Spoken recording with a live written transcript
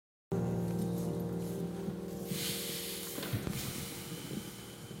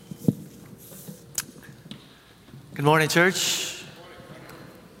Good morning, church.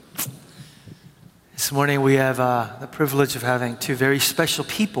 This morning we have the privilege of having two very special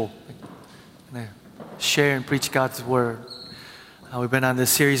people share and preach God's word. We've been on this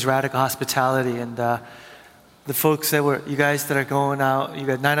series, Radical Hospitality, and the folks you guys that are going out, you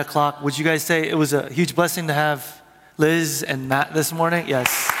got 9 o'clock. Would you guys say it was a huge blessing to have Liz and Matt this morning?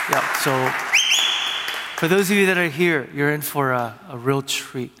 Yes. Yeah. So for those of you that are here, you're in for a real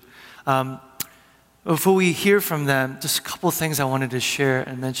treat. Before we hear from them, just a couple of things I wanted to share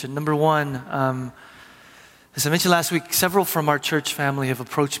and mention. Number one, as I mentioned last week, several from our church family have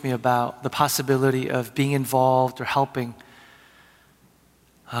approached me about the possibility of being involved or helping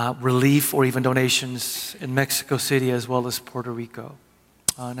relief or even donations in Mexico City as well as Puerto Rico.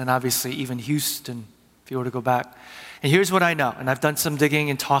 And then obviously even Houston, if you were to go back. And here's what I know, and I've done some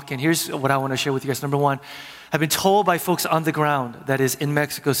digging and talking. Here's what I want to share with you guys. Number one, I've been told by folks on the ground, that is in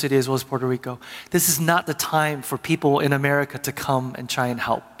Mexico City as well as Puerto Rico, this is not the time for people in America to come and try and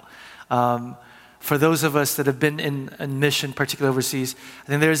help. For those of us that have been in mission, particularly overseas, I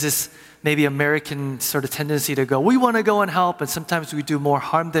think there's this maybe American sort of tendency to go, we want to go and help, and sometimes we do more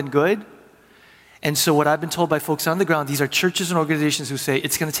harm than good. And so what I've been told by folks on the ground, these are churches and organizations who say,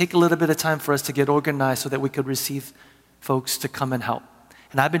 it's going to take a little bit of time for us to get organized so that we could receive folks to come and help.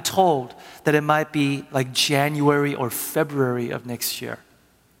 And I've been told that it might be like January or February of next year.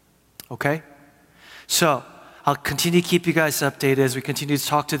 Okay? So I'll continue to keep you guys updated as we continue to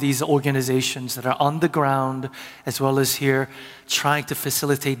talk to these organizations that are on the ground as well as here, trying to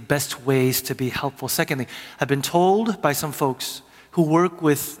facilitate best ways to be helpful. Secondly, I've been told by some folks who work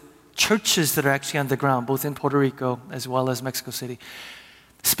with churches that are actually on the ground, both in Puerto Rico as well as Mexico City,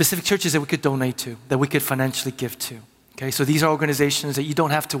 specific churches that we could donate to, that we could financially give to. Okay, so these are organizations that you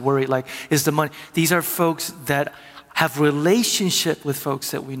don't have to worry, like, is the money? These are folks that have relationship with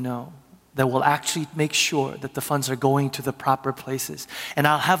folks that we know that will actually make sure that the funds are going to the proper places. And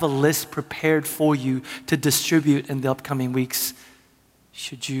I'll have a list prepared for you to distribute in the upcoming weeks,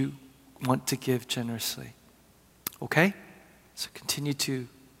 should you want to give generously. Okay? So continue to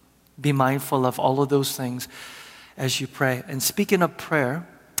be mindful of all of those things as you pray. And speaking of prayer,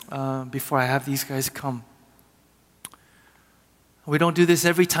 before I have these guys come, we don't do this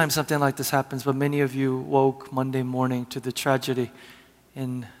every time something like this happens, but many of you woke Monday morning to the tragedy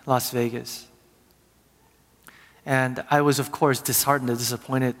in Las Vegas. And I was, of course, disheartened and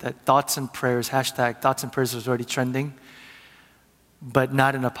disappointed that Thoughts and Prayers, hashtag Thoughts and Prayers was already trending, but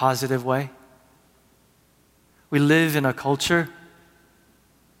not in a positive way. We live in a culture,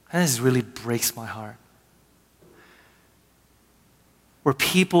 and this really breaks my heart, where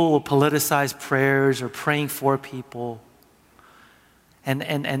people will politicize prayers or praying for people.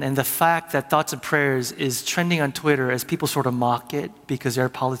 And the fact that Thoughts and Prayers is trending on Twitter as people sort of mock it because there are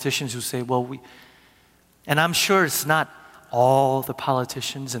politicians who say, and I'm sure it's not all the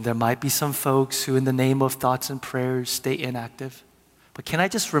politicians, and there might be some folks who in the name of Thoughts and Prayers stay inactive. But can I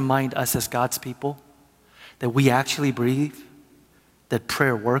just remind us as God's people that we actually believe that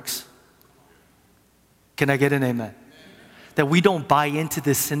prayer works? Can I get an amen? That we don't buy into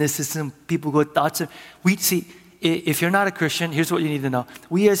this cynicism. People go, if you're not a Christian, here's what you need to know.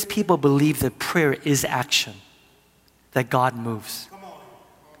 We as people believe that prayer is action, that God moves.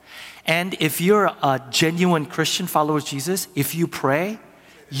 And if you're a genuine Christian follower of Jesus, if you pray,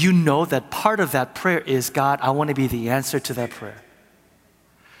 you know that part of that prayer is, God, I want to be the answer to that prayer.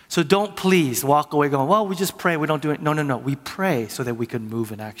 So don't please walk away going, well, we just pray, we don't do it. No. We pray so that we can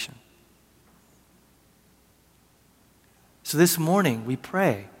move in action. So this morning, we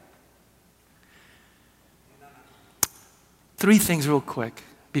pray. 3 things real quick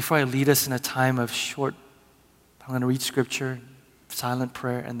before I lead us in a time of I'm going to read scripture, silent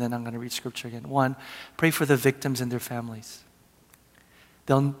prayer, and then I'm going to read scripture again. 1, pray for the victims and their families.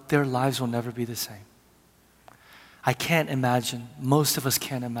 Their lives will never be the same. I can't imagine, most of us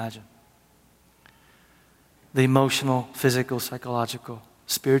can't imagine, the emotional, physical, psychological,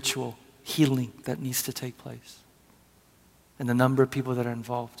 spiritual healing that needs to take place and the number of people that are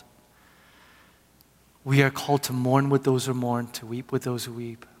involved. We are called to mourn with those who mourn, to weep with those who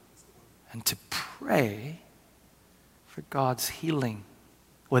weep, and to pray for God's healing,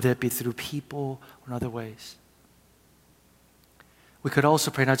 whether it be through people or in other ways. We could also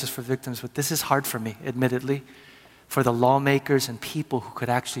pray not just for victims, but this is hard for me, admittedly, for the lawmakers and people who could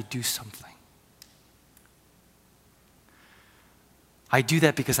actually do something. I do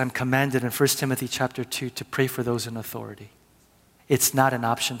that because I'm commanded in 1 Timothy chapter 2 to pray for those in authority. It's not an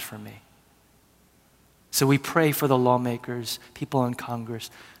option for me. So we pray for the lawmakers, people in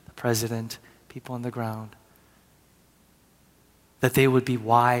Congress, the president, people on the ground, that they would be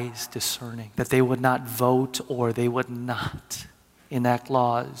wise, discerning, that they would not vote or they would not enact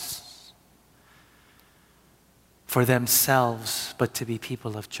laws for themselves, but to be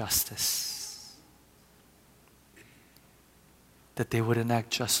people of justice. That they would enact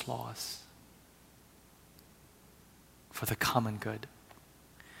just laws for the common good.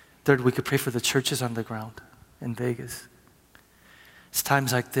 Third, we could pray for the churches on the ground in Vegas. It's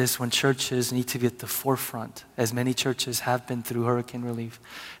times like this when churches need to be at the forefront, as many churches have been through hurricane relief,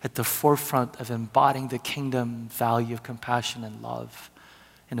 at the forefront of embodying the kingdom value of compassion and love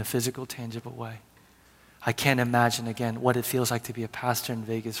in a physical, tangible way. I can't imagine, again, what it feels like to be a pastor in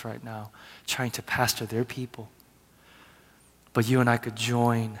Vegas right now, trying to pastor their people. But you and I could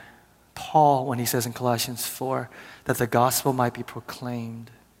join Paul when he says in Colossians 4 that the gospel might be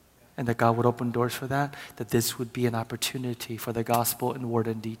proclaimed and that God would open doors for that this would be an opportunity for the gospel in word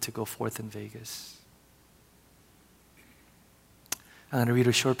and deed to go forth in Vegas. I'm going to read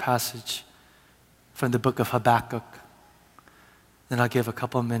a short passage from the book of Habakkuk. Then I'll give a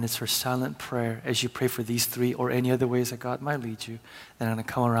couple of minutes for silent prayer as you pray for these three or any other ways that God might lead you. Then I'm going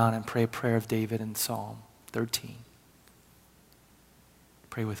to come around and pray a prayer of David in Psalm 13.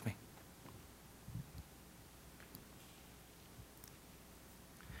 Pray with me.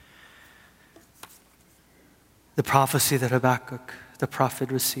 The prophecy that Habakkuk, the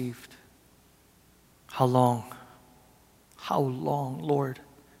prophet, received. How long, Lord,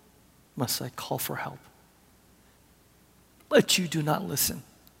 must I call for help? But you do not listen.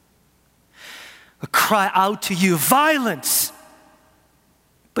 I cry out to you, violence,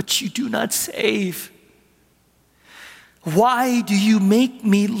 but you do not save. Why do you make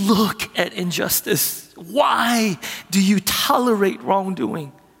me look at injustice? Why do you tolerate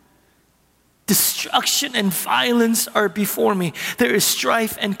wrongdoing? Destruction and violence are before me. There is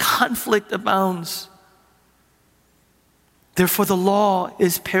strife and conflict abounds. Therefore the law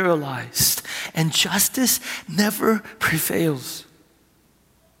is paralyzed and justice never prevails.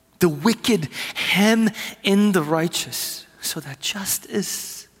 The wicked hem in the righteous so that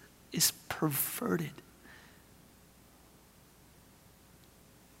justice is perverted.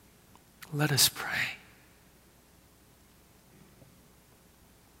 Let us pray.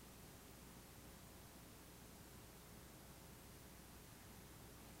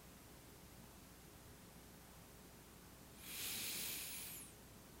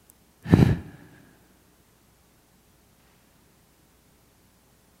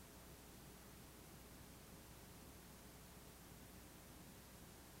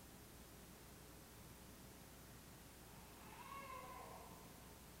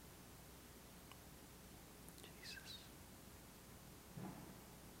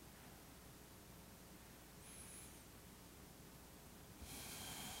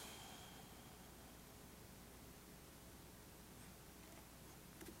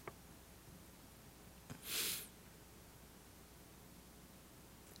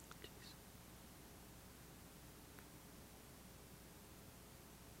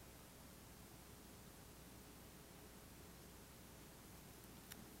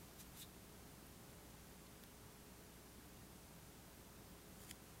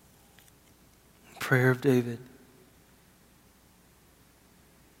 Prayer of David.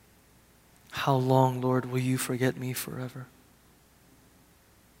 How long, Lord, will you forget me forever?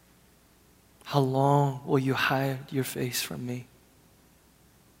 How long will you hide your face from me?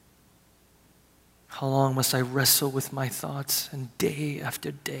 How long must I wrestle with my thoughts and day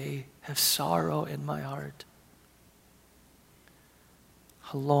after day have sorrow in my heart?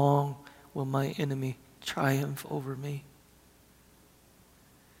 How long will my enemy triumph over me?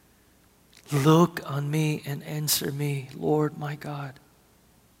 Look on me and answer me, Lord my God.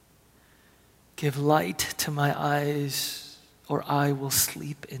 Give light to my eyes, or I will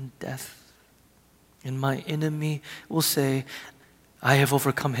sleep in death. And my enemy will say, I have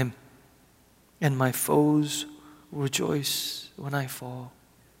overcome him, and my foes rejoice when I fall.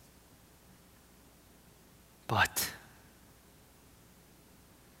 But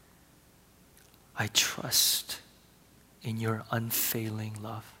I trust in your unfailing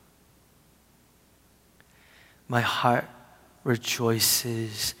love. My heart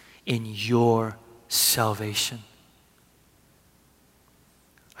rejoices in your salvation.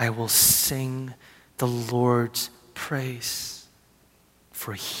 I will sing the Lord's praise,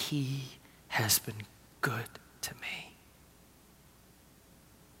 for he has been good to me.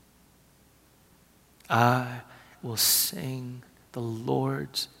 I will sing the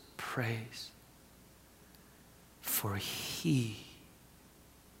Lord's praise, for he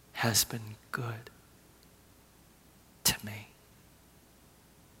has been good to me.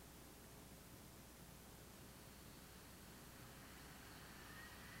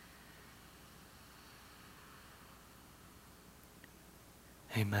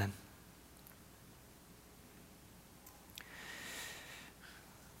 Amen.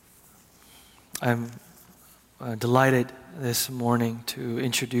 I'm delighted this morning to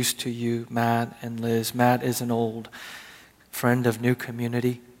introduce to you Matt and Liz. Matt is an old friend of New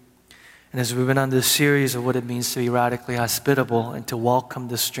Community. And as we've been on this series of what it means to be radically hospitable and to welcome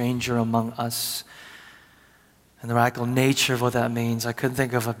the stranger among us and the radical nature of what that means, I couldn't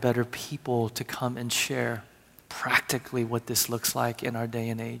think of a better people to come and share practically what this looks like in our day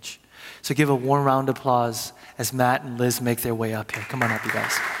and age. So give a warm round of applause as Matt and Liz make their way up here. Come on up, you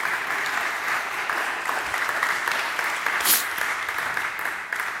guys.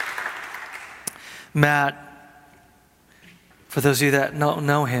 Matt, for those of you that don't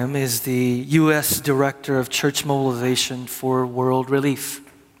know him, is the U.S. Director of Church Mobilization for World Relief.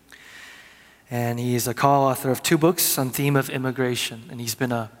 And he is a co-author of 2 books on theme of immigration. And he's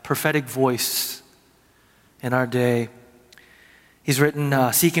been a prophetic voice in our day. He's written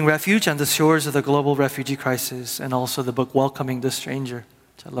Seeking Refuge on the Shores of the Global Refugee Crisis, and also the book Welcoming the Stranger,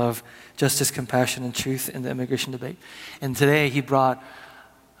 which I love, Justice, Compassion, and Truth in the Immigration Debate. And today he brought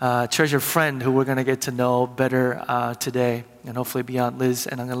a treasured friend who we're going to get to know better today, and hopefully beyond Liz.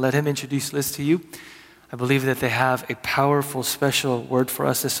 And I'm going to let him introduce Liz to you. I believe that they have a powerful, special word for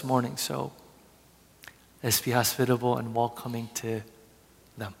us this morning. So let's be hospitable and welcoming to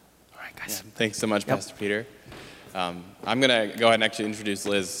them. All right, guys. Yeah, thanks so much, Pastor Peter. I'm going to go ahead and actually introduce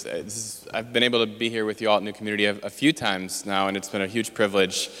Liz. I've been able to be here with you all at New Community a few times now, and it's been a huge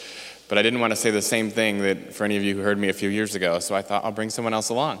privilege. But I didn't want to say the same thing that for any of you who heard me a few years ago, so I thought I'll bring someone else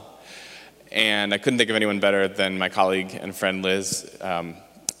along. And I couldn't think of anyone better than my colleague and friend Liz.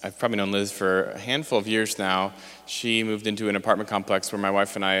 I've probably known Liz for a handful of years now. She moved into an apartment complex where my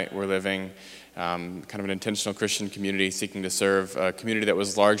wife and I were living, kind of an intentional Christian community seeking to serve a community that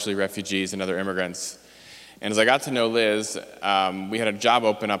was largely refugees and other immigrants. And as I got to know Liz, we had a job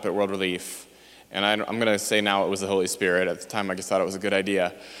open up at World Relief. And I'm going to say now it was the Holy Spirit. At the time, I just thought it was a good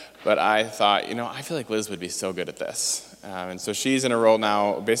idea. But I thought, I feel like Liz would be so good at this. And so she's in a role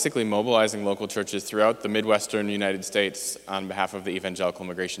now basically mobilizing local churches throughout the Midwestern United States on behalf of the Evangelical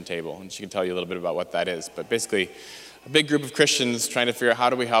Immigration Table. And she can tell you a little bit about what that is. But basically, a big group of Christians trying to figure out how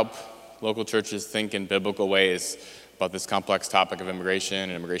do we help local churches think in biblical ways about this complex topic of immigration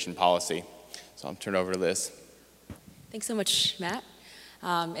and immigration policy. So I'll turn it over to Liz. Thanks so much, Matt.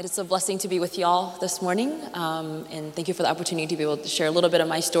 It is a blessing to be with y'all this morning, and thank you for the opportunity to be able to share a little bit of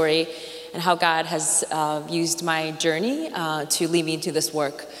my story and how God has used my journey to lead me into this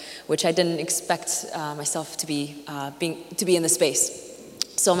work, which I didn't expect myself to be in this space.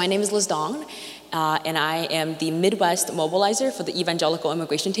 So my name is Liz Dong, and I am the Midwest mobilizer for the Evangelical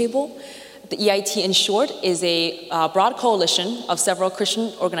Immigration Table. The EIT, in short, is a broad coalition of several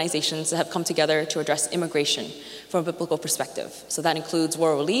Christian organizations that have come together to address immigration from a biblical perspective. So that includes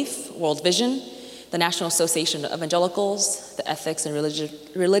World Relief, World Vision, the National Association of Evangelicals, the Ethics and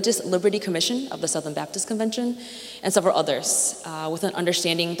Religious Liberty Commission of the Southern Baptist Convention, and several others, with an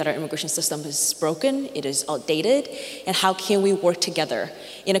understanding that our immigration system is broken, it is outdated, and how can we work together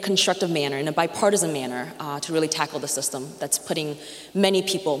in a constructive manner, in a bipartisan manner, to really tackle the system that's putting many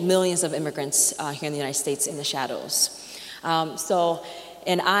people, millions of immigrants here in the United States in the shadows.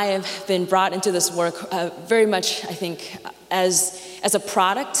 And I have been brought into this work very much, I think, as a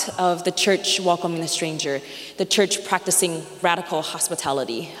product of the church welcoming the stranger, the church practicing radical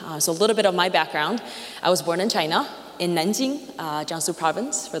hospitality. So a little bit of my background. I was born in China, in Nanjing, Jiangsu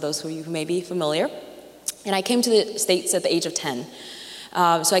province, for those of you who may be familiar. And I came to the States at the age of 10.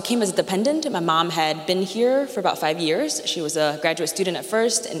 So I came as a dependent. My mom had been here for about 5 years. She was a graduate student at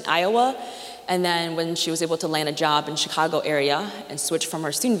first in Iowa. And then when she was able to land a job in Chicago area and switch from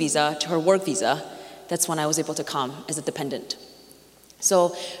her student visa to her work visa, that's when I was able to come as a dependent.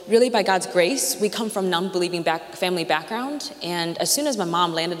 So really by God's grace, we come from non-believing family background. And as soon as my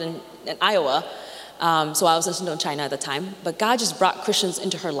mom landed in Iowa, so I was still in China at the time, but God just brought Christians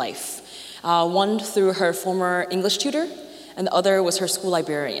into her life. One through her former English tutor, and the other was her school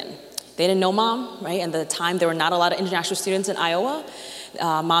librarian. They didn't know mom, right? And at the time, there were not a lot of international students in Iowa.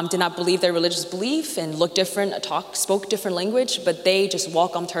 Mom did not believe their religious belief and looked different, spoke different language, but they just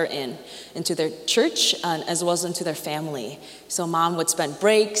welcomed her into their church as well as into their family. So mom would spend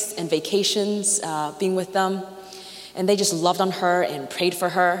breaks and vacations being with them, and they just loved on her and prayed for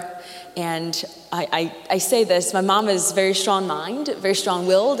her. And I say this, my mom is very strong-minded, very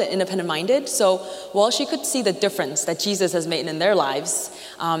strong-willed and independent-minded. So while she could see the difference that Jesus has made in their lives,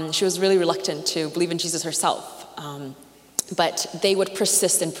 she was really reluctant to believe in Jesus herself. But they would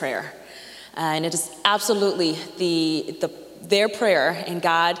persist in prayer. And it is absolutely their prayer and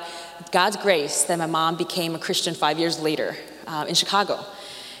God's grace that my mom became a Christian 5 years later in Chicago.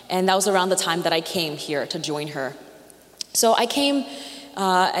 And that was around the time that I came here to join her. So I came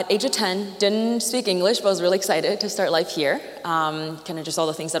at age of 10, didn't speak English, but was really excited to start life here. Kind of just all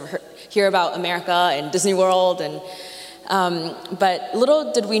the things that I hear about America and Disney World. But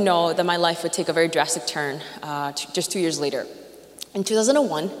little did we know that my life would take a very drastic turn just 2 years later. In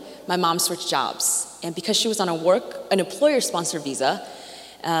 2001, my mom switched jobs. And because she was on an employer-sponsored visa,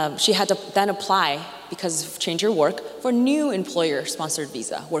 she had to then apply, because of change her work, for a new employer-sponsored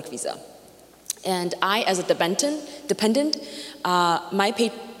visa, work visa. And I, as a dependent, my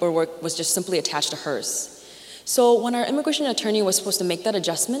paperwork was just simply attached to hers. So when our immigration attorney was supposed to make that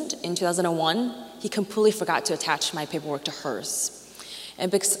adjustment in 2001, he completely forgot to attach my paperwork to hers.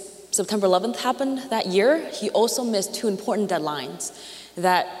 And because September 11th happened that year, he also missed 2 important deadlines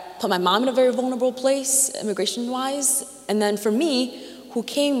that put my mom in a very vulnerable place, immigration-wise. And then for me, who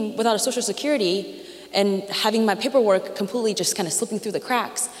came without a social security and having my paperwork completely just kind of slipping through the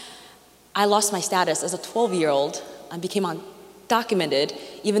cracks, I lost my status as a 12-year-old and became undocumented,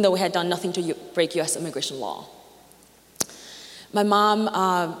 even though we had done nothing to break U.S. immigration law. My mom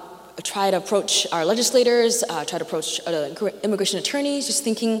tried to approach our legislators, tried to approach immigration attorneys, just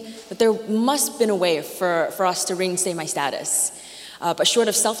thinking that there must have been a way for us to reinstate my status. But short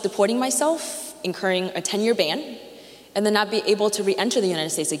of self-deporting myself, incurring a 10-year ban, and then not be able to re-enter the United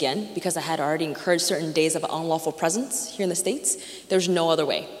States again because I had already incurred certain days of unlawful presence here in the States, there's no other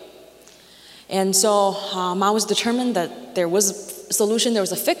way. And so Mom was determined that there was a solution, there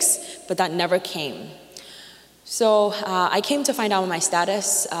was a fix, but that never came. So I came to find out my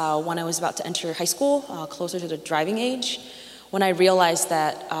status when I was about to enter high school, closer to the driving age, when I realized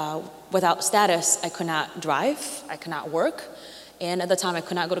that without status, I could not drive, I could not work, and at the time I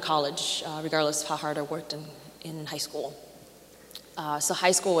could not go to college, regardless of how hard I worked in high school. So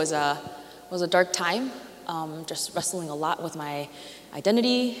high school was a dark time, just wrestling a lot with my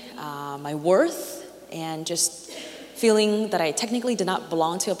identity, my worth, and just feeling that I technically did not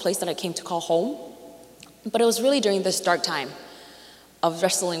belong to a place that I came to call home. But it was really during this dark time of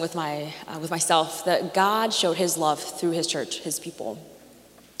wrestling with myself that God showed his love through his church, his people.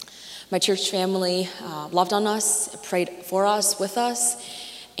 My church family loved on us, prayed for us, with us,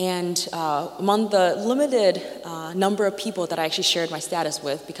 and among the limited number of people that I actually shared my status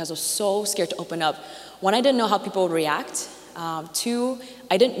with, because I was so scared to open up, one, I didn't know how people would react. 2,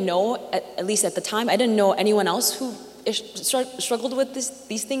 I didn't know, at least at the time, I didn't know anyone else who struggled with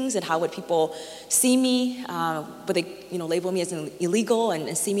these things, and how would people see me? Would they label me as illegal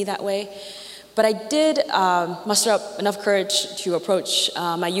and see me that way? But I did muster up enough courage to approach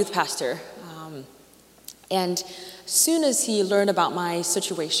my youth pastor. And as soon as he learned about my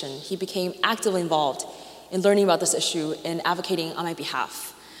situation, he became actively involved in learning about this issue and advocating on my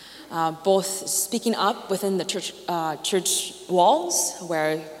behalf. Both speaking up within the church walls,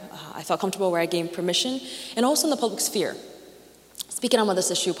 where I felt comfortable, where I gained permission, and also in the public sphere. Speaking on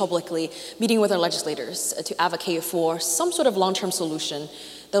this issue publicly, meeting with our legislators to advocate for some sort of long-term solution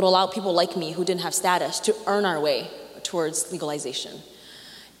that will allow people like me who didn't have status to earn our way towards legalization.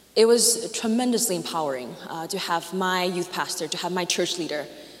 It was tremendously empowering to have my youth pastor, to have my church leader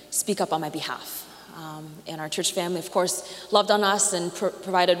speak up on my behalf. And our church family, of course, loved on us and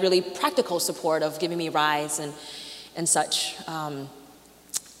provided really practical support of giving me rides and such.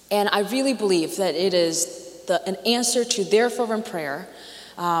 And I really believe that it is an answer to their fervent prayer.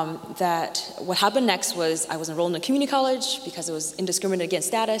 That what happened next was I was enrolled in a community college because it was indiscriminate against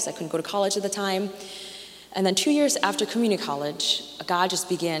status. I couldn't go to college at the time. And then 2 years after community college, God just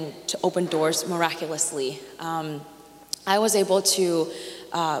began to open doors miraculously. I was able to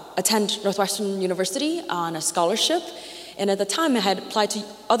attend Northwestern University on a scholarship. And at the time, I had applied to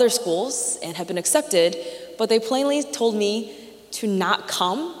other schools and had been accepted, but they plainly told me to not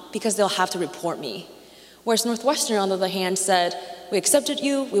come because they'll have to report me. Whereas Northwestern, on the other hand, said, we accepted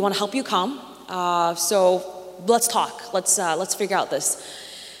you, we want to help you come, so let's talk, let's figure out this.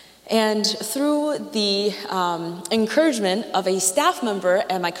 And through the encouragement of a staff member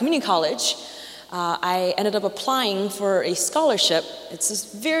at my community college, I ended up applying for a scholarship. It's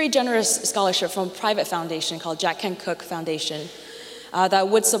this very generous scholarship from a private foundation called Jack Kent Cooke Foundation that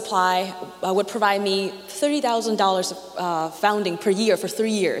would provide me $30,000 of founding per year for 3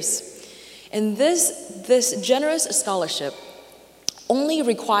 years. And this generous scholarship only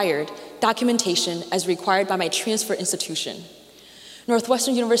required documentation as required by my transfer institution.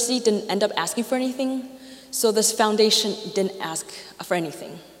 Northwestern University didn't end up asking for anything, so this foundation didn't ask for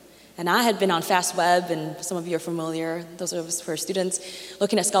anything. And I had been on FastWeb, and some of you are familiar, those of us who are students,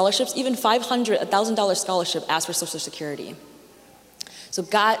 looking at scholarships. Even $1,000 scholarship asked for Social Security. So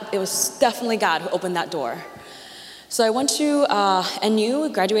it was definitely God who opened that door. So I went to NU,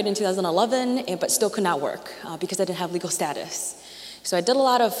 graduated in 2011, but still could not work because I didn't have legal status. So I did a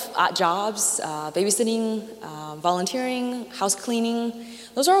lot of odd jobs, babysitting, volunteering, house cleaning.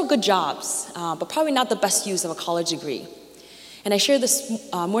 Those are all good jobs, but probably not the best use of a college degree. And I shared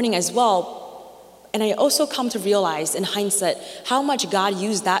this morning as well, and I also come to realize in hindsight how much God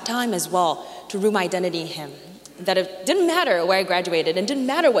used that time as well to root my identity in Him. That it didn't matter where I graduated, and didn't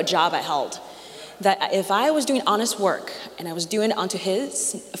matter what job I held. That if I was doing honest work, and I was doing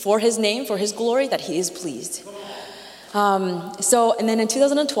it for His name, for His glory, that He is pleased. And then in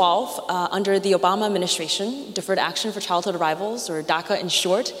 2012, under the Obama administration, Deferred Action for Childhood Arrivals, or DACA in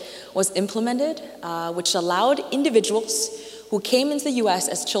short, was implemented, which allowed individuals who came into the US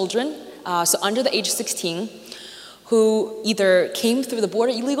as children, so under the age of 16, who either came through the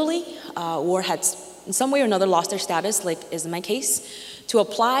border illegally or had in some way or another lost their status, like is in my case, to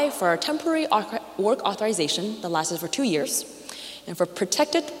apply for a temporary work authorization that lasted for 2 years, and for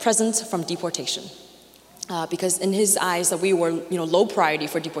protected presence from deportation. Because in his eyes, that we were, low priority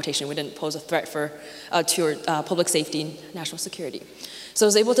for deportation. We didn't pose a threat to public safety and national security. So I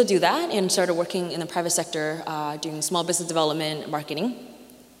was able to do that and started working in the private sector, doing small business development, marketing.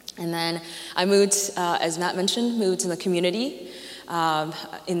 And then I moved, as Matt mentioned, moved to the community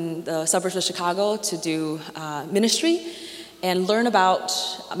in the suburbs of Chicago to do ministry and learn about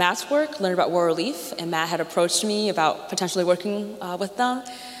Matt's work, learn about World Relief. And Matt had approached me about potentially working with them.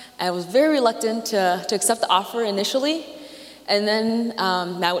 I was very reluctant to accept the offer initially, and then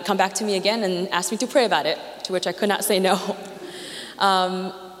Matt would come back to me again and ask me to pray about it, to which I could not say no.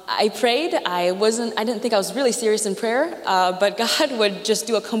 I prayed. I didn't think I was really serious in prayer, but God would just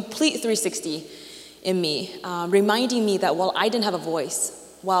do a complete 360 in me, reminding me that while I didn't have a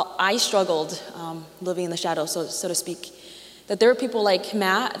voice, while I struggled living in the shadows, so to speak, that there are people like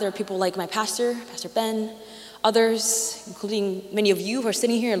Matt, there are people like my pastor, Pastor Ben, others, including many of you who are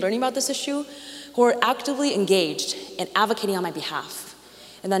sitting here and learning about this issue, who are actively engaged and advocating on my behalf.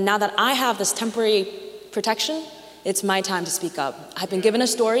 And then now that I have this temporary protection, it's my time to speak up. I've been given a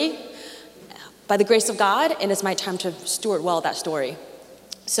story by the grace of God, and it's my time to steward well that story.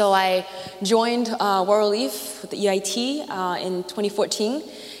 So I joined World Relief with the EIT in 2014,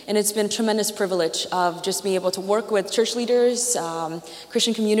 and it's been a tremendous privilege of just being able to work with church leaders,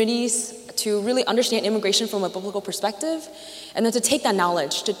 Christian communities, to really understand immigration from a biblical perspective, and then to take that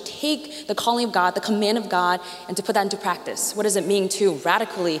knowledge, to take the calling of God, the command of God, and to put that into practice. What does it mean to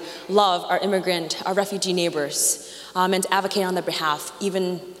radically love our immigrant, our refugee neighbors, and to advocate on their behalf,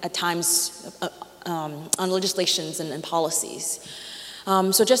 even at times on legislations and policies.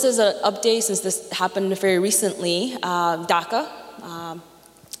 So just as an update, since this happened very recently, DACA,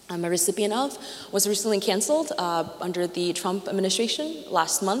 I'm a recipient of, was recently canceled under the Trump administration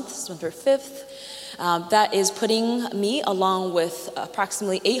last month, September 5th. That is putting me, along with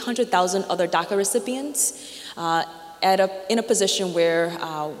approximately 800,000 other DACA recipients, in a position where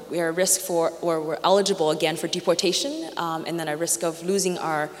we are at risk for, or we're eligible again for deportation, and then at risk of losing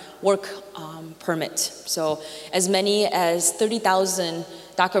our work permit. So as many as 30,000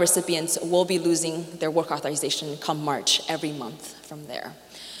 DACA recipients will be losing their work authorization come March every month from there.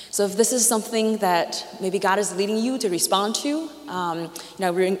 So if this is something that maybe God is leading you to respond to, I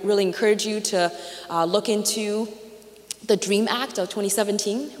really encourage you to look into the DREAM Act of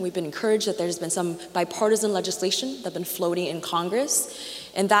 2017. We've been encouraged that there's been some bipartisan legislation that's been floating in Congress,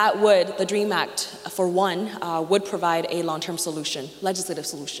 and the DREAM Act, for one, would provide a long-term solution, legislative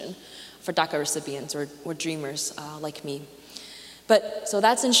solution, for DACA recipients or dreamers like me. So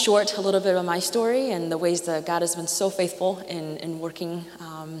that's in short a little bit of my story and the ways that God has been so faithful in working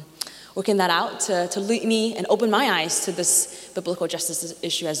that out to lead me and open my eyes to this biblical justice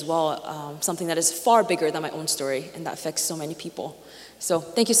issue as well, something that is far bigger than my own story and that affects so many people. So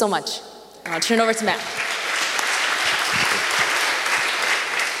thank you so much. I'll turn it over to Matt.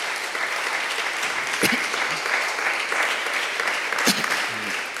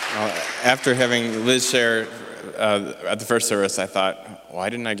 After having Liz share at the first service, I thought, why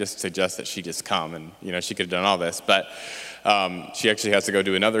didn't I just suggest that she just come and she could have done all this? But she actually has to go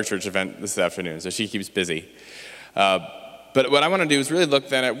do another church event this afternoon, so she keeps busy. But what I want to do is really look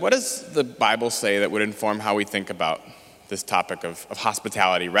then at what does the Bible say that would inform how we think about this topic of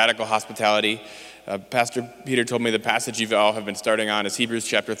hospitality, radical hospitality. Pastor Peter told me the passage you all have been starting on is Hebrews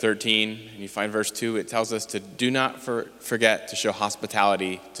chapter 13, and you find verse 2. It tells us to do not forget to show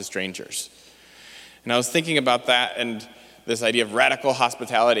hospitality to strangers. And I was thinking about that and this idea of radical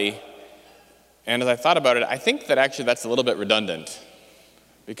hospitality, and as I thought about it, I think that actually that's a little bit redundant.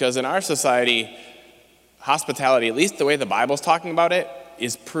 Because in our society, hospitality, at least the way the Bible's talking about it,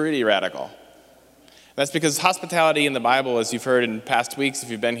 is pretty radical. That's because hospitality in the Bible, as you've heard in past weeks if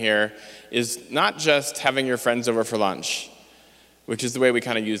you've been here, is not just having your friends over for lunch, which is the way we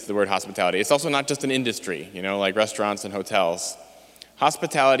kind of use the word hospitality. It's also not just an industry, like restaurants and hotels.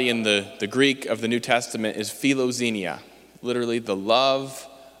 Hospitality in the Greek of the New Testament is philoxenia, literally the love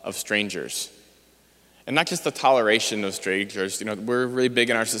of strangers. And not just the toleration of strangers. We're really big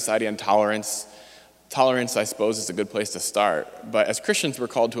in our society on tolerance. Tolerance, I suppose, is a good place to start. But as Christians, we're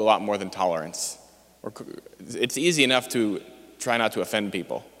called to a lot more than tolerance. It's easy enough to try not to offend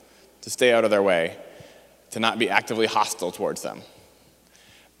people, to stay out of their way, to not be actively hostile towards them.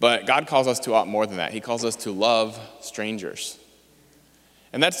 But God calls us to a lot more than that. He calls us to love strangers.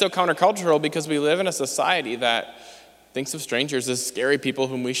 And that's so countercultural because we live in a society that thinks of strangers as scary people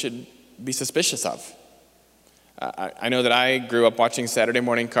whom we should be suspicious of. I know that I grew up watching Saturday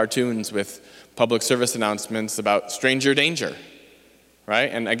morning cartoons with public service announcements about stranger danger,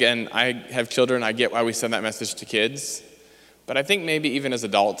 right? And again, I have children. I get why we send that message to kids. But I think maybe even as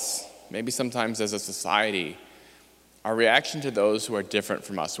adults, maybe sometimes as a society, our reaction to those who are different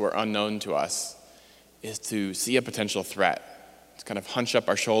from us, who are unknown to us, is to see a potential threat, to kind of hunch up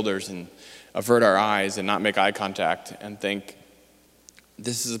our shoulders and avert our eyes and not make eye contact and think,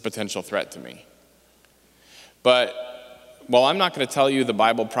 this is a potential threat to me. But while I'm not going to tell you the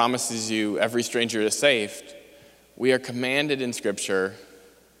Bible promises you every stranger is safe, we are commanded in Scripture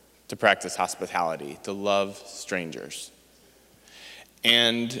to practice hospitality, to love strangers.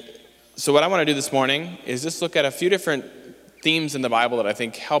 And so what I want to do this morning is just look at a few different themes in the Bible that I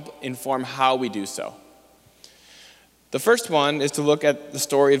think help inform how we do so. The first one is to look at the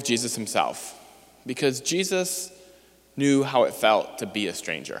story of Jesus himself, because Jesus knew how it felt to be a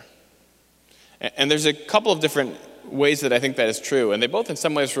stranger. And there's a couple of different ways that I think that is true, and they both in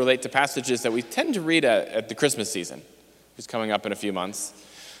some ways relate to passages that we tend to read at the Christmas season, which is coming up in a few months.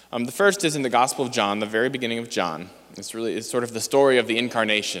 The first is in the Gospel of John, the very beginning of John. It's sort of the story of the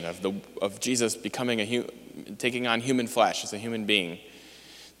incarnation, of Jesus becoming taking on human flesh as a human being. It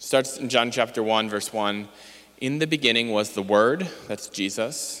starts in John chapter 1, verse 1. In the beginning was the Word, that's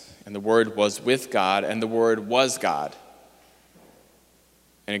Jesus, and the Word was with God, and the Word was God.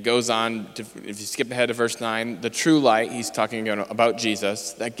 And it goes on, if you skip ahead to verse 9, the true light, he's talking about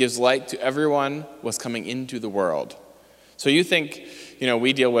Jesus, that gives light to everyone was coming into the world. So you think,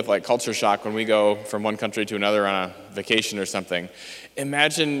 we deal with like culture shock when we go from one country to another on a vacation or something.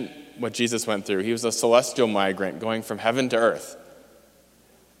 Imagine what Jesus went through. He was a celestial migrant going from heaven to earth.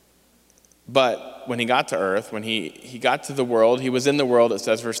 But when he got to earth, when he got to the world, he was in the world, it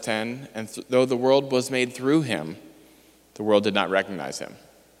says verse 10, and though the world was made through him, the world did not recognize him.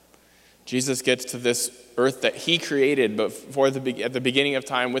 Jesus gets to this earth that he created at the beginning of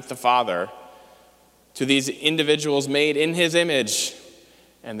time with the Father, to these individuals made in his image,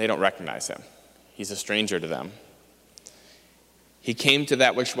 and they don't recognize him. He's a stranger to them. He came to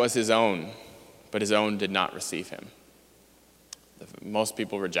that which was his own, but his own did not receive him. Most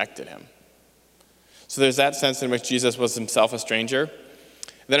people rejected him. So there's that sense in which Jesus was himself a stranger.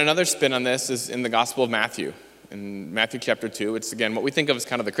 Then another spin on this is in the Gospel of Matthew. In Matthew chapter 2, it's again what we think of as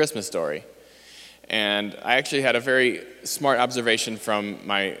kind of the Christmas story. And I actually had a very smart observation from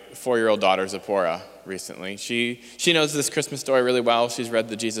my 4-year-old daughter, Zipporah, recently. She knows this Christmas story really well. She's read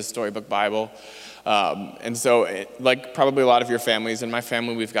the Jesus Storybook Bible. And so, like probably a lot of your families, in my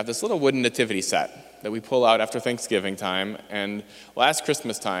family, we've got this little wooden nativity set that we pull out after Thanksgiving time. And last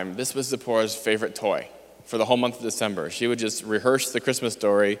Christmas time, this was Zipporah's favorite toy for the whole month of December. She would just rehearse the Christmas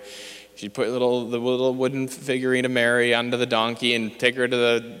story. She'd put the little wooden figurine of Mary onto the donkey and take her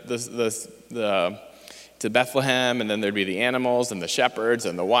to to Bethlehem, and then there'd be the animals and the shepherds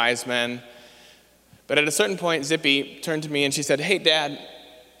and the wise men. But at a certain point, Zippy turned to me and she said, "Hey, Dad,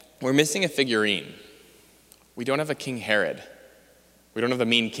 we're missing a figurine. We don't have a King Herod. We don't have a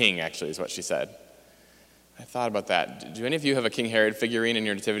mean king," actually, is what she said. I thought about that. Do any of you have a King Herod figurine in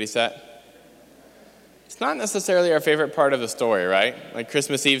your nativity set? It's not necessarily our favorite part of the story, right? Like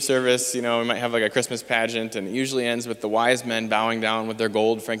Christmas Eve service, we might have like a Christmas pageant, and it usually ends with the wise men bowing down with their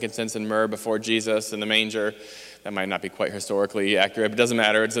gold, frankincense, and myrrh before Jesus in the manger. That might not be quite historically accurate, but it doesn't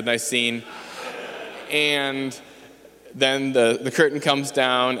matter. It's a nice scene. And then the curtain comes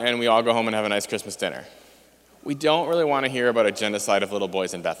down, and we all go home and have a nice Christmas dinner. We don't really want to hear about a genocide of little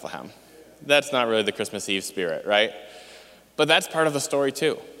boys in Bethlehem. That's not really the Christmas Eve spirit, right? But that's part of the story,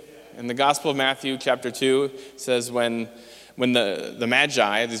 too. In the Gospel of Matthew, chapter 2, says when the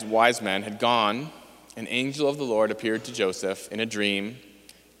Magi, these wise men, had gone, an angel of the Lord appeared to Joseph in a dream.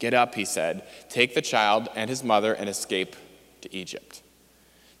 "Get up," he said, "take the child and his mother and escape to Egypt.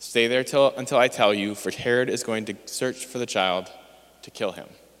 Stay there until I tell you, for Herod is going to search for the child to kill him."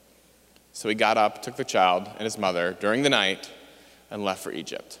 So he got up, took the child and his mother during the night, and left for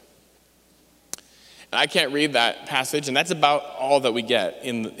Egypt. And I can't read that passage, and that's about all that we get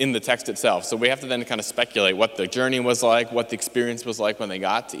in the text itself. So we have to then kind of speculate what the journey was like, what the experience was like when they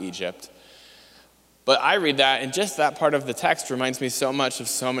got to Egypt. But I read that, and just that part of the text reminds me so much of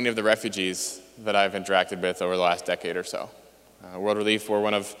so many of the refugees that I've interacted with over the last decade or so. World Relief, we're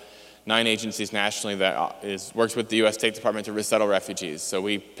one of 9 agencies nationally that works with the U.S. State Department to resettle refugees. So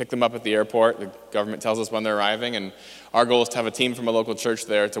we pick them up at the airport. The government tells us when they're arriving, and our goal is to have a team from a local church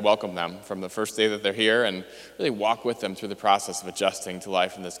there to welcome them from the first day that they're here and really walk with them through the process of adjusting to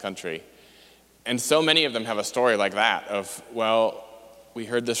life in this country. And so many of them have a story like that of, well, we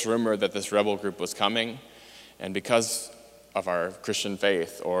heard this rumor that this rebel group was coming, and because of our Christian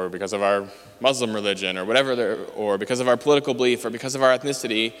faith, or because of our Muslim religion, or whatever, or because of our political belief, or because of our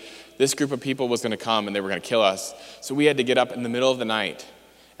ethnicity, this group of people was going to come and they were going to kill us. So we had to get up in the middle of the night,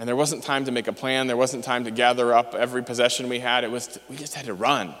 and there wasn't time to make a plan. There wasn't time to gather up every possession we had. We just had to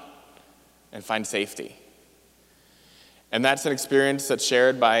run and find safety. And that's an experience that's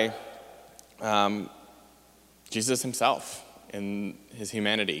shared by Jesus himself in his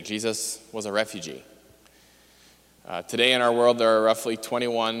humanity. Jesus was a refugee. Today in our world, there are roughly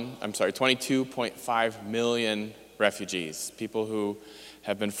 22.5 million refugees, people who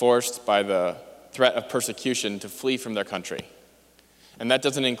have been forced by the threat of persecution to flee from their country. And that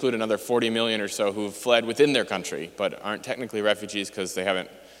doesn't include another 40 million or so who have fled within their country, but aren't technically refugees because they haven't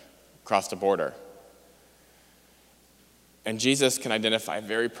crossed a border. And Jesus can identify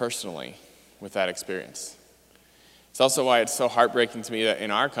very personally with that experience. It's also why it's so heartbreaking to me that in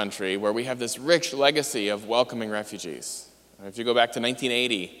our country, where we have this rich legacy of welcoming refugees. If you go back to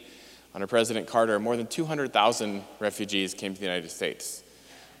 1980, under President Carter, more than 200,000 refugees came to the United States,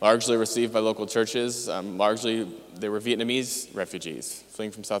 largely received by local churches. Largely, they were Vietnamese refugees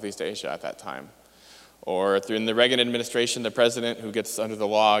fleeing from Southeast Asia at that time. Or in the Reagan administration, the president who gets under the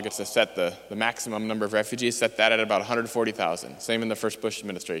law gets to set the maximum number of refugees, set that at about 140,000. Same in the first Bush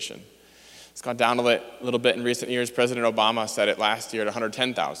administration. It's gone down a little bit in recent years. President Obama set it last year at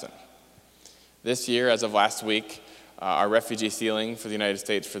 110,000. This year, as of last week, our refugee ceiling for the United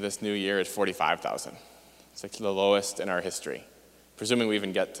States for this new year is 45,000. It's actually the lowest in our history, presuming we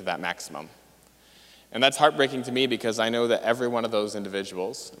even get to that maximum. And that's heartbreaking to me because I know that every one of those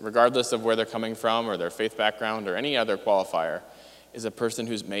individuals, regardless of where they're coming from or their faith background or any other qualifier, is a person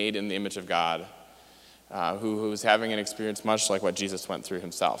who's made in the image of God, who's having an experience much like what Jesus went through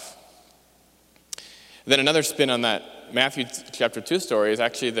himself. Then another spin on that Matthew chapter 2 story is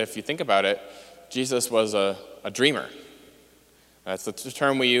actually that if you think about it, Jesus was a dreamer. That's the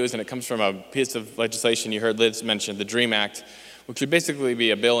term we use, and it comes from a piece of legislation you heard Liz mention, the DREAM Act, which would basically be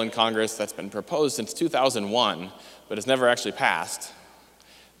a bill in Congress that's been proposed since 2001, but has never actually passed,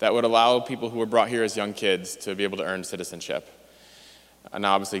 that would allow people who were brought here as young kids to be able to earn citizenship.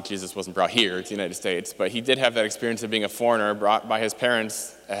 Now, obviously, Jesus wasn't brought here to the United States, but he did have that experience of being a foreigner brought by his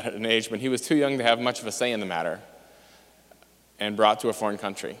parents at an age when he was too young to have much of a say in the matter and brought to a foreign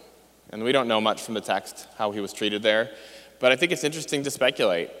country. And we don't know much from the text how he was treated there, but I think it's interesting to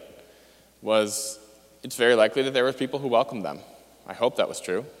speculate. It's very likely that there were people who welcomed them. I hope that was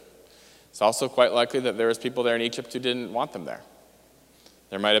true. It's also quite likely that there was people there in Egypt who didn't want them there.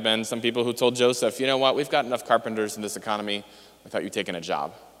 There might have been some people who told Joseph, you know what, we've got enough carpenters in this economy without you taking a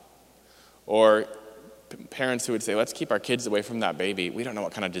job. Or parents who would say, let's keep our kids away from that baby. We don't know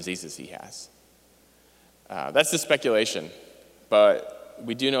what kind of diseases he has. That's just speculation. But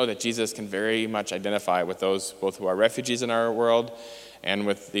we do know that Jesus can very much identify with those both who are refugees in our world and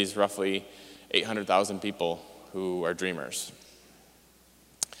with these roughly 800,000 people who are dreamers.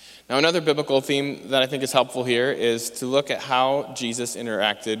 Now, another biblical theme that I think is helpful here is to look at how Jesus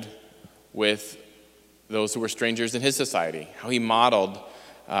interacted with those who were strangers in his society, how he modeled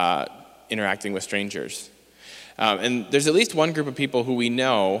interacting with strangers. And there's at least one group of people who we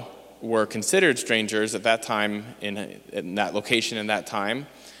know were considered strangers at that time, in that location in that time.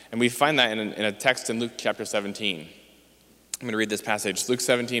 And we find that in a text in Luke chapter 17. I'm going to read this passage. Luke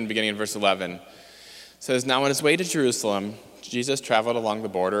 17, beginning in verse 11. It says, "Now on his way to Jerusalem, Jesus traveled along the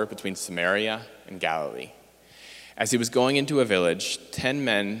border between Samaria and Galilee. As he was going into a village, 10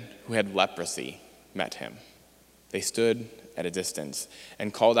 men who had leprosy met him. They stood at a distance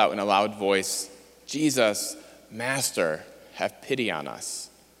and called out in a loud voice, 'Jesus, Master, have pity on us.'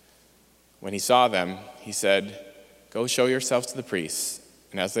 When he saw them, he said, 'Go show yourselves to the priests.'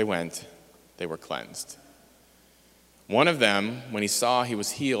 And as they went, they were cleansed. One of them, when he saw he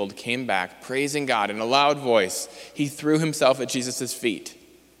was healed, came back, praising God in a loud voice. He threw himself at Jesus' feet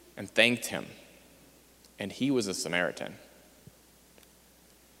and thanked him. And he was a Samaritan."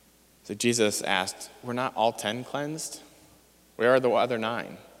 So Jesus asked, were not all 10 cleansed? Where are the other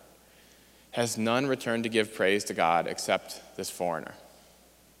 9? Has none returned to give praise to God except this foreigner?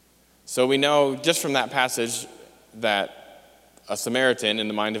 So we know just from that passage that a Samaritan, in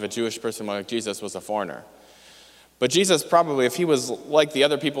the mind of a Jewish person like Jesus, was a foreigner. But Jesus probably, if he was like the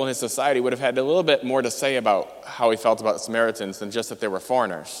other people in his society, would have had a little bit more to say about how he felt about Samaritans than just that they were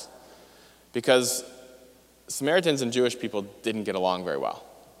foreigners. Because Samaritans and Jewish people didn't get along very well.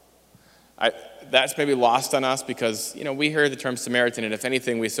 That's maybe lost on us because, we hear the term Samaritan, and if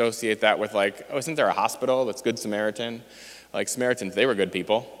anything, we associate that with isn't there a hospital that's Good Samaritan? Like Samaritans, they were good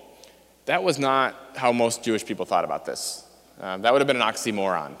people. That was not how most Jewish people thought about this. That would have been an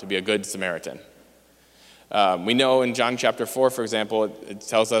oxymoron, to be a good Samaritan. We know in John chapter 4, for example, it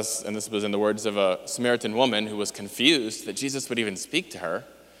tells us, and this was in the words of a Samaritan woman who was confused that Jesus would even speak to her.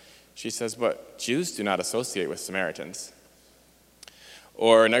 She says, but Jews do not associate with Samaritans.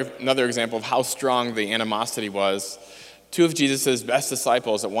 Or another example of how strong the animosity was, 2 of Jesus' best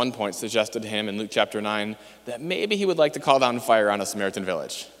disciples at one point suggested to him in Luke chapter 9 that maybe he would like to call down fire on a Samaritan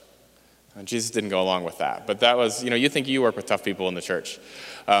village. And Jesus didn't go along with that. But that was, you think you work with tough people in the church.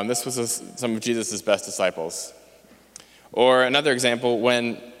 This was some of Jesus' best disciples. Or another example,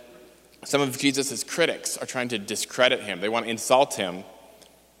 when some of Jesus' critics are trying to discredit him, they want to insult him,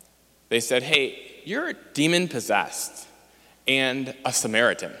 they said, hey, you're demon-possessed and a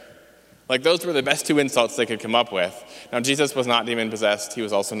Samaritan. Those were the best 2 insults they could come up with. Now, Jesus was not demon-possessed. He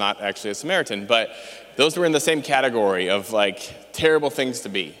was also not actually a Samaritan. But those were in the same category of, terrible things to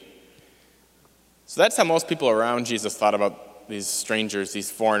be. So that's how most people around Jesus thought about these strangers,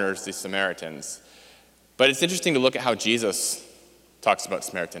 these foreigners, these Samaritans. But it's interesting to look at how Jesus talks about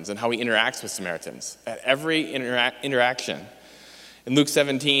Samaritans and how he interacts with Samaritans at every interaction. In Luke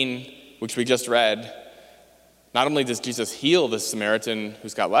 17, which we just read, not only does Jesus heal this Samaritan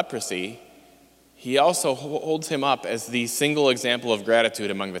who's got leprosy, he also holds him up as the single example of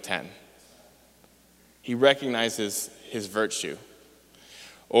gratitude among the 10. He recognizes his virtue.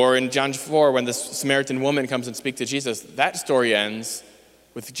 Or in John 4, when this Samaritan woman comes and speaks to Jesus, that story ends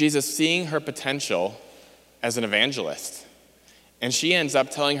with Jesus seeing her potential as an evangelist. And she ends up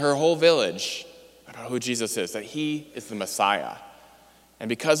telling her whole village about who Jesus is, that he is the Messiah. And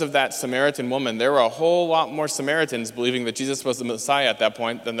because of that Samaritan woman, there were a whole lot more Samaritans believing that Jesus was the Messiah at that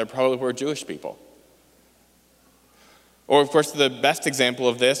point than there probably were Jewish people. Or, of course, the best example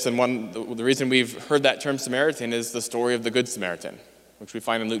of this, and the reason we've heard that term Samaritan, is the story of the Good Samaritan, which we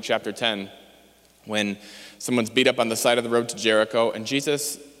find in Luke chapter 10, when someone's beat up on the side of the road to Jericho, and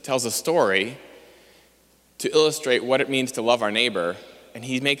Jesus tells a story to illustrate what it means to love our neighbor, and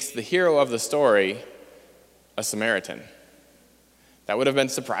he makes the hero of the story a Samaritan. That would have been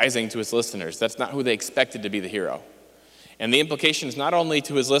surprising to his listeners. That's not who they expected to be the hero. And the implication is not only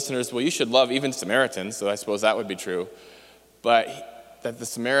to his listeners, well, you should love even Samaritans, so I suppose that would be true, but that the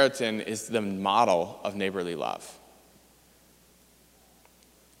Samaritan is the model of neighborly love.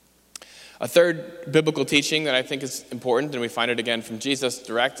 A third biblical teaching that I think is important, and we find it again from Jesus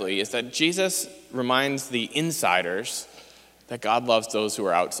directly, is that Jesus reminds the insiders that God loves those who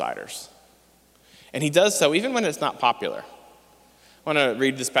are outsiders. And he does so even when it's not popular. I want to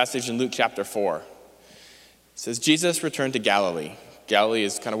read this passage in Luke chapter 4. It says, Jesus returned to Galilee. Galilee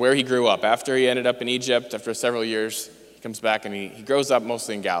is kind of where he grew up. After he ended up in Egypt, after several years, he comes back and he grows up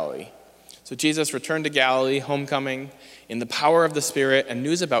mostly in Galilee. So Jesus returned to Galilee, homecoming, in the power of the Spirit, and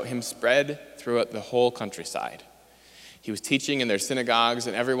news about him spread throughout the whole countryside. He was teaching in their synagogues,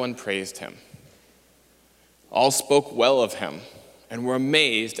 and everyone praised him. All spoke well of him and were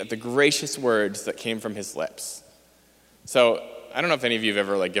amazed at the gracious words that came from his lips. So I don't know if any of you have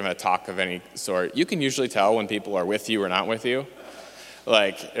ever given a talk of any sort. You can usually tell when people are with you or not with you.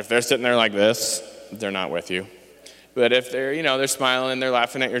 If they're sitting there like this, they're not with you. But if they're, they're smiling, they're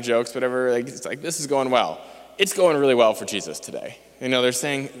laughing at your jokes, whatever, it's this is going well. It's going really well for Jesus today. They're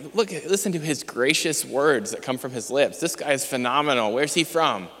saying, look, listen to his gracious words that come from his lips. This guy is phenomenal. Where's he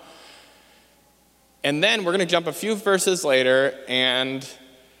from? And then we're going to jump a few verses later, and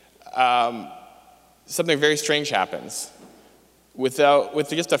something very strange happens. With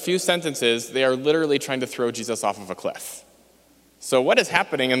just a few sentences, they are literally trying to throw Jesus off of a cliff. So what is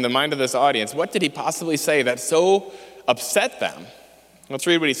happening in the mind of this audience? What did he possibly say that so upset them? Let's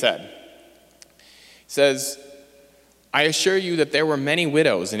read what he said. He says, I assure you that there were many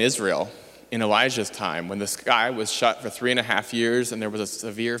widows in Israel in Elijah's time when the sky was shut for 3.5 years and there was a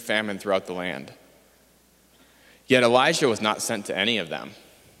severe famine throughout the land. Yet Elijah was not sent to any of them,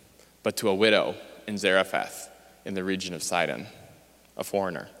 but to a widow in Zarephath in the region of Sidon, a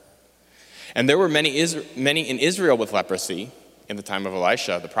foreigner. And there were many in Israel with leprosy, in the time of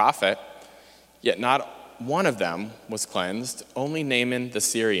Elisha, the prophet, yet not one of them was cleansed, only Naaman the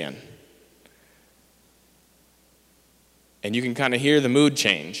Syrian. And you can kind of hear the mood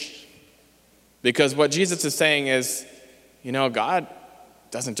change. Because what Jesus is saying is, God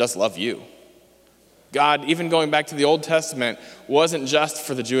doesn't just love you. God, even going back to the Old Testament, wasn't just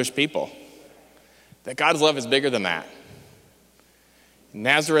for the Jewish people. That God's love is bigger than that.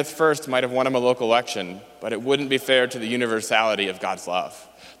 Nazareth first might have won him a local election, but it wouldn't be fair to the universality of God's love.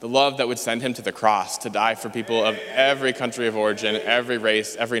 The love that would send him to the cross to die for people of every country of origin, every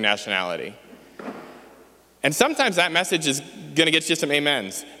race, every nationality. And sometimes that message is going to get you some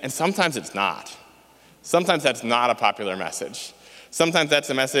amens, and sometimes it's not. Sometimes that's not a popular message. Sometimes that's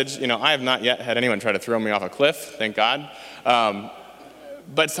a message, I have not yet had anyone try to throw me off a cliff, thank God.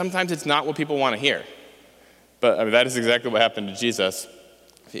 But sometimes it's not what people want to hear. But that is exactly what happened to Jesus.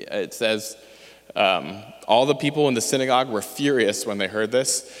 It says, all the people in the synagogue were furious when they heard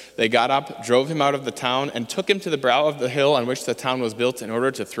this. They got up, drove him out of the town, and took him to the brow of the hill on which the town was built in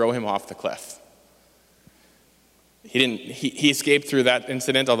order to throw him off the cliff. He escaped through that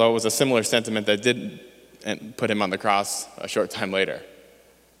incident, although it was a similar sentiment that did put him on the cross a short time later.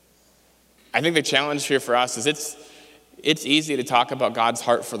 I think the challenge here for us is it's easy to talk about God's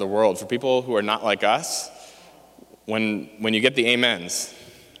heart for the world. For people who are not like us, when you get the amens,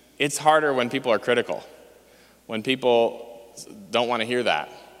 it's harder when people are critical, when people don't want to hear that,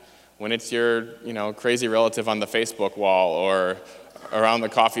 when it's your crazy relative on the Facebook wall or around the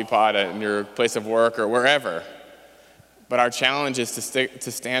coffee pot at your place of work or wherever. But our challenge is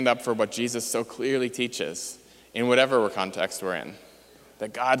to stand up for what Jesus so clearly teaches in whatever context we're in,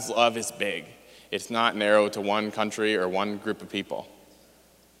 that God's love is big. It's not narrow to one country or one group of people.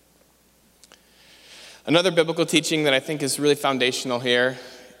 Another biblical teaching that I think is really foundational here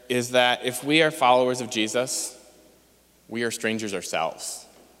is that if we are followers of Jesus, we are strangers ourselves.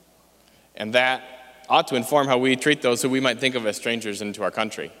 And that ought to inform how we treat those who we might think of as strangers into our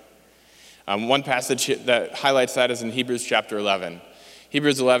country. One passage that highlights that is in Hebrews chapter 11.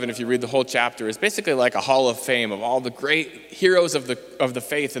 Hebrews 11, if you read the whole chapter, is basically like a hall of fame of all the great heroes of the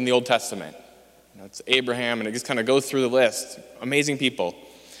faith in the Old Testament. It's Abraham, and it just kind of goes through the list. Amazing people.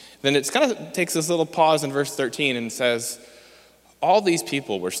 Then it kind of takes this little pause in verse 13 and says, all these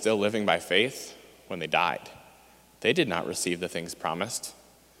people were still living by faith when they died. They did not receive the things promised.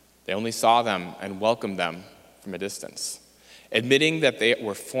 They only saw them and welcomed them from a distance. Admitting that they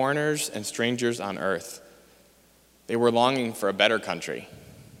were foreigners and strangers on earth, they were longing for a better country,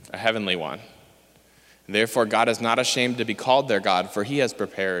 a heavenly one. And therefore, God is not ashamed to be called their God, for he has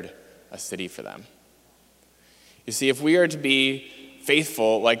prepared a city for them. You see, if we are to be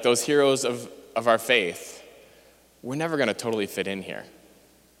faithful like those heroes of our faith, we're never going to totally fit in here.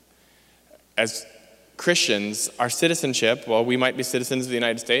 As Christians, our citizenship, well, we might be citizens of the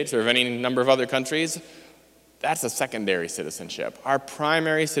United States or of any number of other countries, that's a secondary citizenship. Our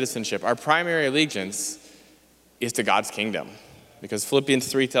primary citizenship, our primary allegiance is to God's kingdom. Because Philippians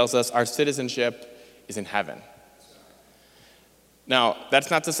 3 tells us our citizenship is in heaven. Now,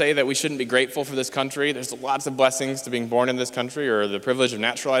 that's not to say that we shouldn't be grateful for this country. There's lots of blessings to being born in this country or the privilege of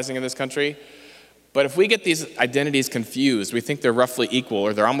naturalizing in this country. But if we get these identities confused, we think they're roughly equal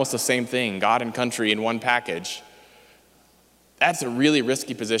or they're almost the same thing, God and country in one package, that's a really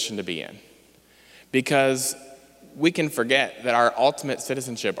risky position to be in. Because we can forget that our ultimate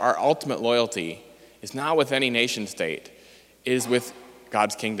citizenship, our ultimate loyalty is not with any nation state. It is with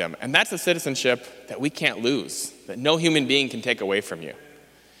God's kingdom. And that's a citizenship that we can't lose, that no human being can take away from you.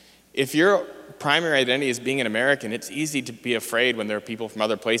 If your primary identity is being an American, it's easy to be afraid when there are people from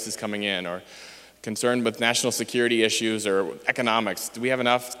other places coming in or concerned with national security issues or economics. Do I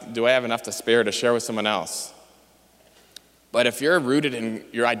have enough to spare to share with someone else? But if you're rooted in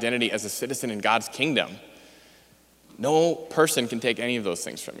your identity as a citizen in God's kingdom, no person can take any of those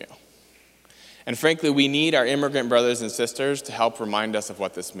things from you. And frankly, we need our immigrant brothers and sisters to help remind us of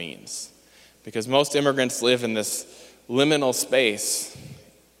what this means. Because most immigrants live in this liminal space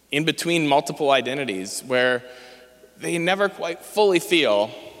in between multiple identities where they never quite fully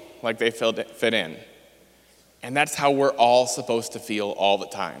feel like they fit in. And that's how we're all supposed to feel all the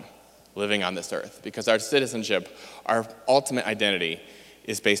time living on this earth. Because our citizenship, our ultimate identity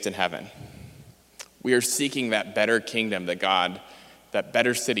is based in heaven. We are seeking that better kingdom that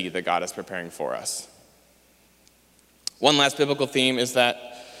better city that God is preparing for us. One last biblical theme is that,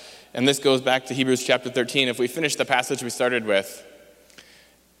 and this goes back to Hebrews chapter 13, if we finish the passage we started with,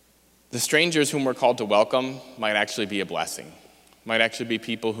 the strangers whom we're called to welcome might actually be a blessing, might actually be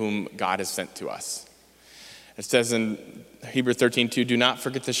people whom God has sent to us. It says in Hebrews 13:2, do not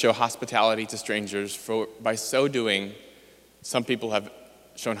forget to show hospitality to strangers, for by so doing, Some people have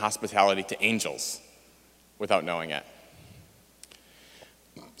shown hospitality to angels without knowing it.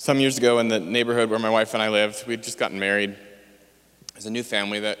 Some years ago in the neighborhood where my wife and I lived, we'd just gotten married. There's a new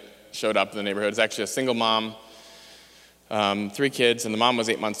family that showed up in the neighborhood. It's actually a single mom, 3 kids, and the mom was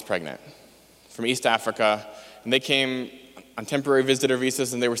 8 months pregnant from East Africa. And they came on temporary visitor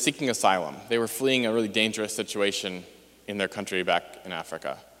visas, and they were seeking asylum. They were fleeing a really dangerous situation in their country back in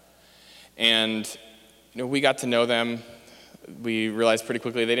Africa. And we got to know them. We realized pretty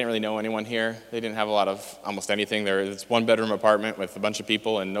quickly they didn't really know anyone here. They didn't have almost anything. There was this 1-bedroom apartment with a bunch of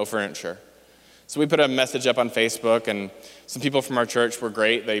people and no furniture. So we put a message up on Facebook, and some people from our church were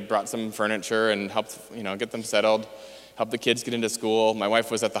great. They brought some furniture and helped, get them settled, helped the kids get into school. My wife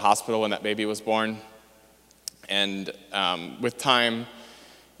was at the hospital when that baby was born. And with time,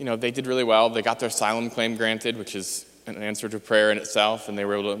 they did really well. They got their asylum claim granted, which is an answer to prayer in itself,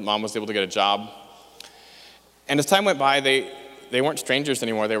 and mom was able to get a job. And as time went by, they weren't strangers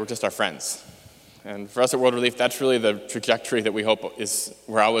anymore. They were just our friends. And for us at World Relief, that's really the trajectory that we hope is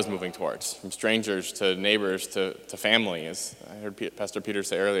where I was moving towards, from strangers to neighbors to family, as I heard Pastor Peter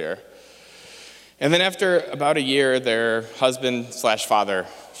say earlier. And then after about a year, their husband/father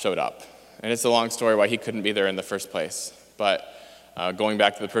showed up. And it's a long story why he couldn't be there in the first place. But going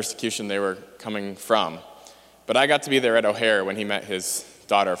back to the persecution they were coming from. But I got to be there at O'Hare when he met his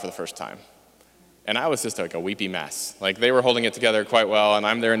daughter for the first time. And I was just like a weepy mess. Like, they were holding it together quite well, and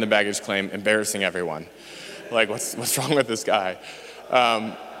I'm there in the baggage claim embarrassing everyone. Like, what's wrong with this guy?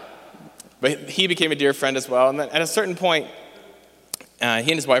 But he became a dear friend as well. And then at a certain point, he and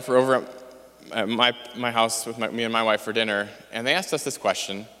his wife were over at my house with me and my wife for dinner, and they asked us this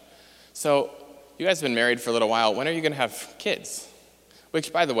question. So, you guys have been married for a little while. When are you going to have kids?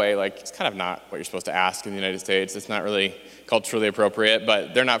 Which, by the way, it's kind of not what you're supposed to ask in the United States. It's not really culturally appropriate,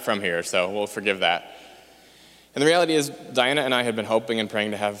 but they're not from here, so we'll forgive that. And the reality is, Diana and I had been hoping and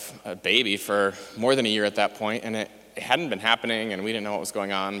praying to have a baby for more than a year at that point, and it hadn't been happening, and we didn't know what was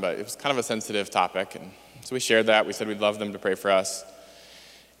going on, but it was kind of a sensitive topic. And so we shared that. We said we'd love them to pray for us.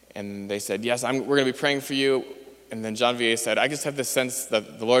 And they said, yes, we're going to be praying for you. And then John Vier said, I just have this sense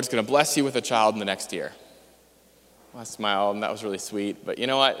that the Lord's going to bless you with a child in the next year. I smiled, and that was really sweet. But you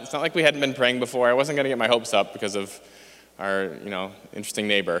know what? It's not like we hadn't been praying before. I wasn't going to get my hopes up because of our, interesting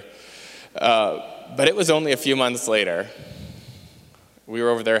neighbor. But it was only a few months later. We were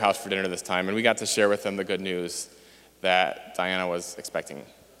over their house for dinner this time, and we got to share with them the good news that Diana was expecting.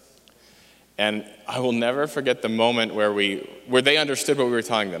 And I will never forget the moment where they understood what we were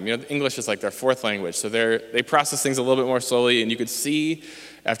telling them. English is like their 4th language, so they process things a little bit more slowly, and you could see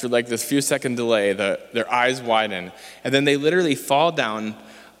after this few second delay, their eyes widen, and then they literally fall down,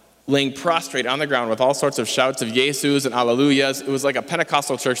 laying prostrate on the ground with all sorts of shouts of Jesus and Alleluias. It was like a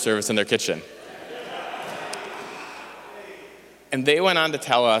Pentecostal church service in their kitchen. And they went on to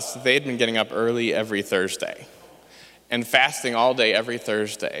tell us they'd been getting up early every Thursday and fasting all day every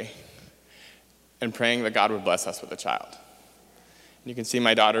Thursday and praying that God would bless us with a child. And you can see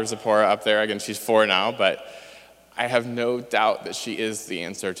my daughter Zipporah up there. Again, she's 4 now, but I have no doubt that she is the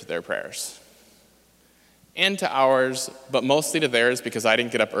answer to their prayers. And to ours, but mostly to theirs, because I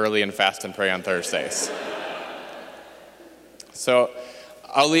didn't get up early and fast and pray on Thursdays. So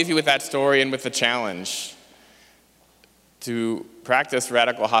I'll leave you with that story and with the challenge to practice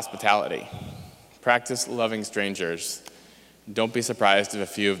radical hospitality. Practice loving strangers. Don't be surprised if a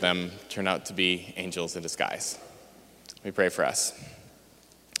few of them turn out to be angels in disguise. Let me pray for us.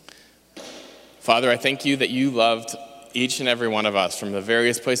 Father, I thank you that you loved each and every one of us from the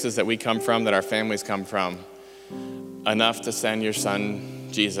various places that we come from, that our families come from, enough to send your son,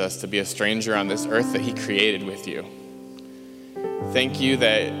 Jesus, to be a stranger on this earth that he created with you. Thank you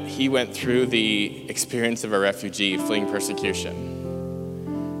that he went through the experience of a refugee fleeing persecution.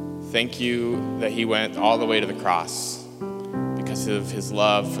 Thank you that he went all the way to the cross because of his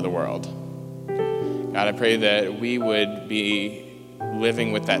love for the world. God, I pray that we would be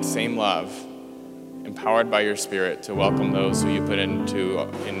living with that same love, empowered by your Spirit to welcome those who you put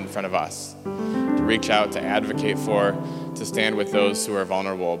in front of us, to reach out, to advocate for, to stand with those who are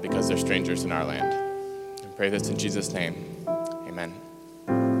vulnerable because they're strangers in our land. I pray this in Jesus' name. Amen.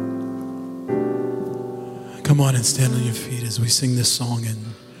 Come on and stand on your feet as we sing this song and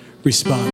respond.